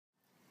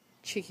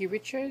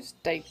cheekyrichos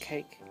date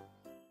cake.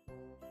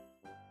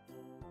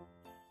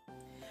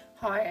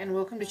 Hi and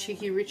welcome to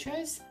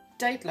cheekyrichos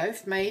date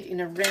loaf made in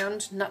a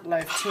round nut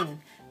loaf tin.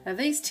 Now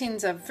these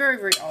tins are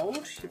very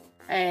old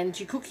and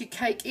you cook your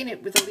cake in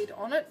it with a lid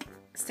on it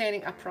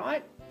standing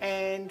upright,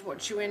 and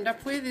what you end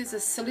up with is a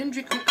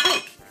cylindrical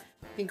cake.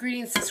 The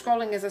ingredients are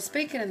scrolling as I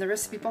speak and in the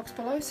recipe box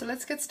below, so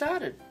let's get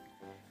started.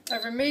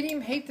 Over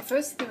medium heat, the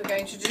first thing we're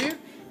going to do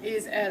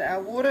is add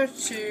our water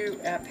to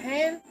our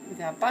pan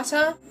with our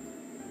butter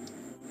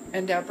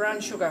and our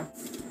brown sugar.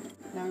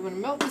 Now we want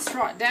to melt this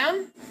right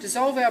down,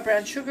 dissolve our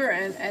brown sugar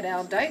and add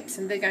our dates,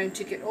 and they're going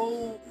to get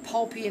all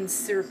pulpy and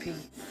syrupy,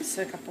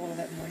 soak up all of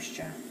that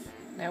moisture.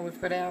 Now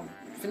we've got our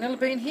vanilla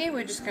bean here.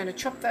 We're just going to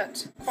chop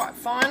that quite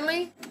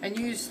finely and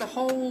use the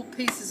whole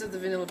pieces of the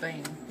vanilla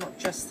bean, not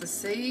just the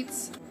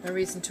seeds. No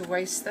reason to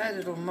waste that,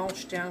 it'll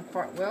mulch down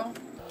quite well.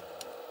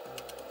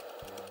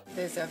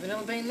 There's our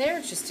vanilla bean there,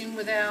 it's just in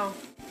with our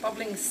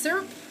bubbling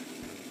syrup.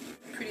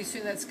 Pretty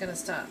soon that's going to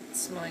start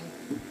smelling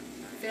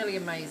fairly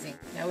amazing.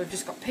 Now we've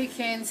just got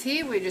pecans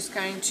here. We're just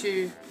going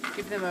to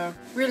give them a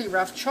really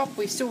rough chop.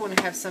 We still want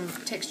to have some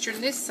texture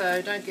in this,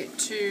 so don't get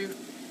too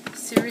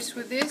serious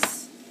with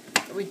this.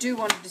 But we do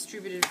want to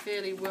distribute it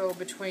fairly well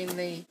between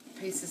the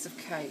pieces of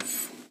cake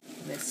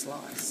when they're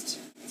sliced.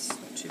 It's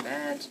not too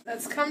bad.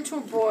 That's come to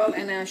a boil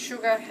and our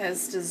sugar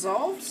has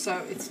dissolved,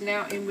 so it's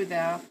now in with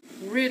our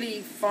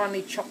really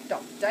finely chopped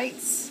up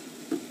dates.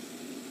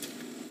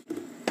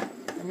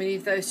 And we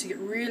need those to get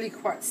really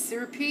quite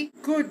syrupy.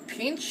 Good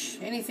pinch,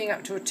 anything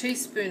up to a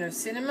teaspoon of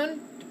cinnamon,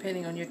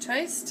 depending on your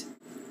taste.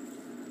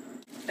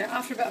 Now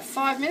after about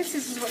 5 minutes,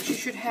 this is what you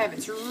should have.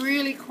 It's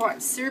really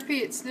quite syrupy.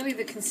 It's nearly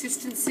the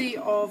consistency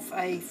of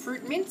a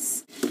fruit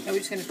mince. Now we're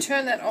just going to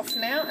turn that off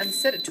now and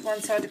set it to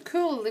one side to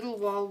cool a little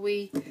while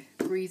we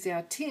grease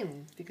our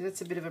tin, because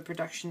that's a bit of a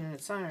production in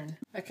its own.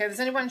 Okay, there's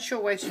only one sure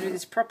way to do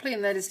this properly,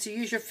 and that is to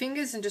use your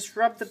fingers and just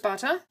rub the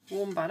butter,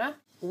 warm butter,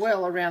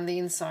 well around the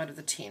inside of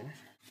the tin.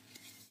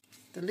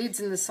 The lids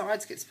and the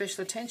sides get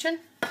special attention,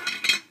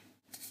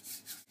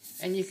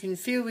 and you can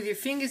feel with your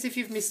fingers if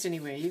you've missed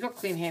anywhere. You've got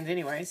clean hands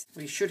anyways,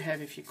 well you should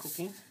have if you're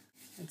cooking.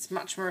 It's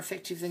much more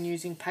effective than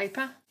using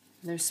paper.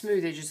 There are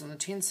smooth edges on the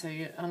tin, so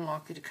you're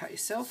unlikely to cut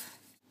yourself.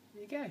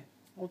 There you go,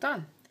 all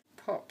done.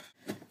 Pop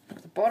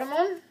the bottom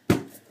on,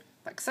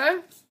 like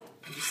so,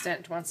 and just stand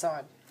it to one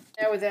side.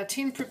 Now with our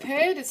tin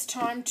prepared, it's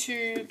time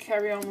to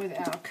carry on with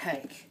our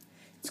cake.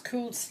 It's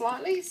cooled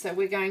slightly, so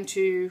we're going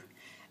to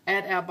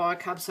add our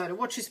bicarb soda.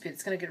 Watch this bit,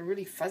 it's going to get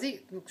really fuzzy.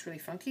 It looks really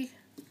funky.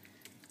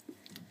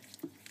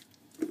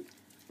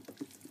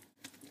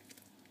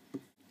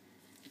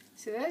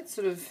 See that? It's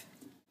sort of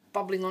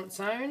bubbling on its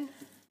own.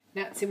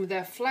 Now it's in with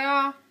our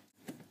flour,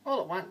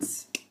 all at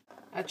once.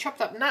 Our chopped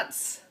up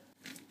nuts.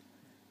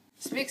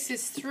 Just mix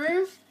this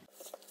through.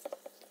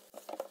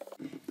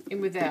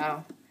 In with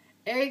our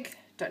egg.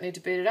 Don't need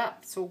to beat it up,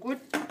 it's all good.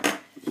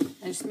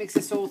 And just mix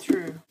this all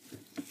through.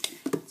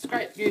 It's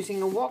great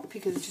using a wok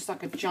because it's just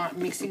like a giant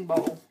mixing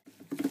bowl.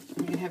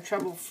 You can have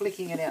trouble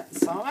flicking it out the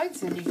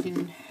sides, and you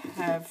can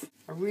have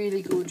a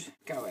really good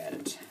go at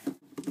it.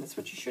 That's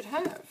what you should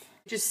have.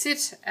 Just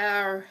sit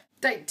our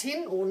date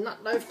tin or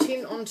nut loaf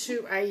tin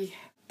onto a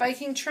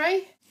baking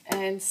tray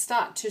and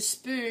start to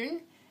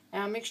spoon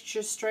our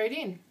mixture straight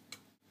in.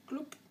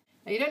 Gloop.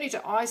 Now you don't need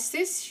to ice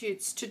this.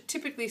 It's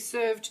typically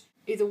served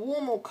either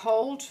warm or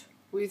cold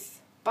with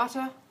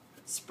butter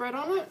spread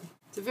on it.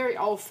 It's a very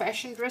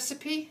old-fashioned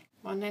recipe.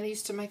 My nanny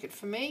used to make it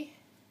for me.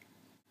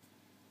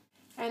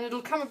 And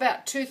it'll come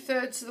about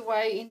 2/3 of the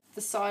way in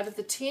the side of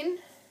the tin.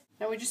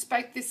 Now we just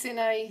bake this in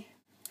a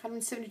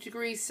 170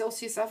 degrees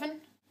Celsius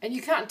oven. And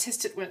you can't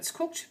test it when it's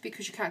cooked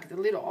because you can't get the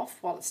lid off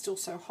while it's still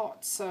so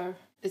hot. So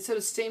it sort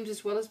of steams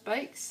as well as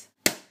bakes.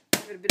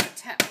 Give it a bit of a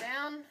tap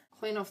down,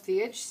 clean off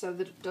the edge so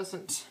that it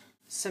doesn't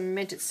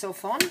cement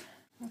itself on.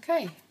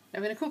 Okay, now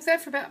we're going to cook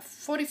that for about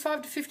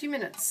 45 to 50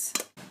 minutes.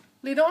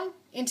 Lid on,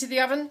 into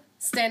the oven,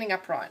 standing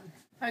upright.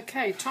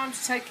 Okay, time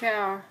to take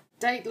our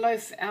date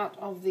loaf out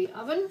of the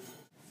oven.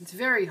 It's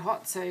very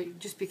hot, so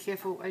just be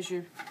careful as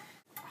you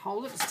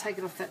hold it. Just take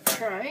it off that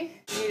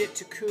tray. You need it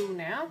to cool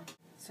now.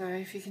 So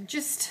if you can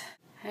just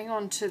hang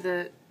on to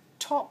the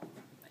top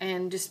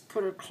and just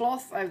put a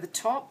cloth over the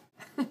top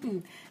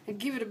and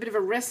give it a bit of a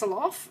wrestle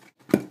off.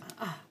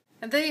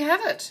 And there you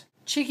have it.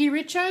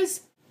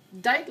 Cheekyrichos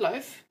date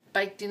loaf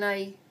baked in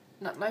a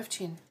nut loaf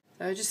tin.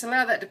 So just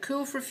allow that to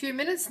cool for a few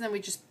minutes, and then we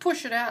just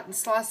push it out and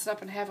slice it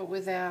up and have it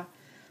with our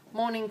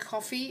morning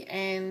coffee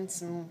and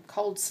some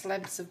cold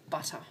slabs of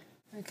butter.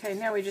 Okay,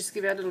 now we just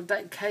give our little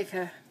date cake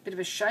a bit of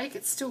a shake.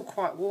 It's still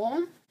quite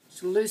warm.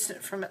 Just loosen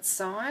it from its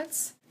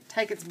sides.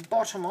 Take its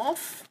bottom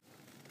off.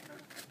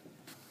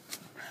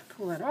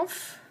 Pull that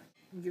off.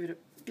 And give it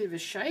a bit of a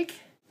shake.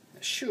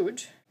 It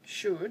should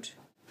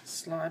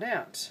slide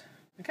out.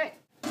 Okay,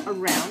 a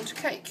round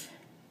cake.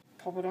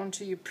 Pop it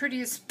onto your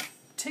prettiest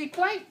tea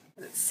plate.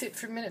 Let it sit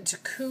for a minute to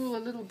cool a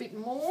little bit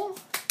more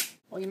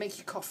while you make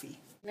your coffee.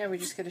 Now we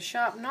just get a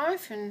sharp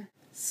knife and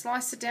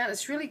slice it down.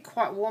 It's really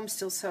quite warm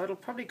still, so it'll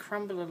probably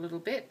crumble a little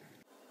bit.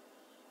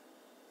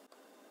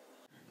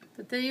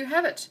 But there you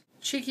have it.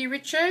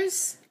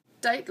 cheekyrichos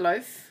date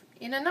loaf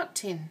in a nut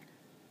tin.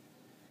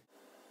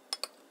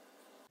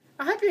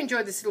 I hope you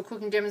enjoyed this little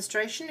cooking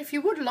demonstration. If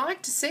you would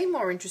like to see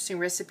more interesting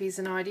recipes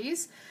and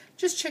ideas,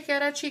 just check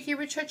out our Cheeky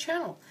Richo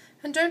channel.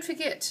 And don't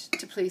forget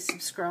to please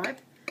subscribe.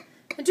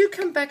 And do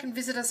come back and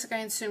visit us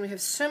again soon. We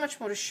have so much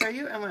more to show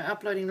you, and we're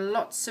uploading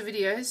lots of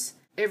videos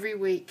every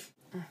week.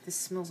 Oh, this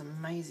smells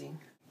amazing.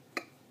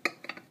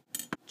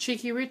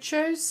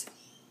 Cheekyrichos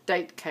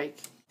date cake.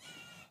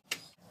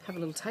 Have a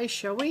little taste,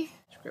 shall we?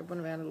 Let's grab one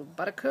of our little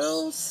butter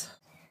curls.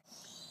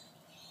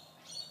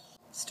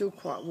 Still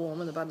quite warm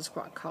and the butter's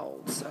quite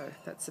cold, so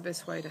that's the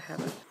best way to have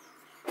it.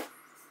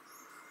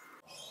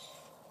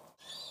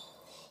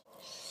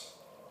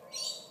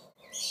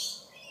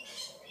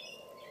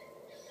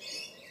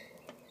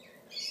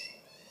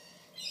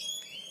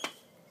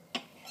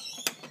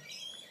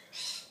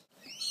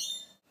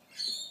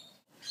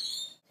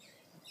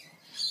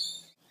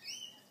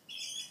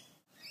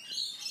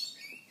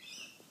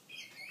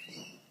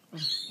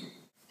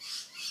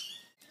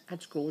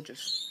 That's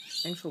gorgeous.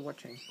 Thanks for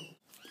watching.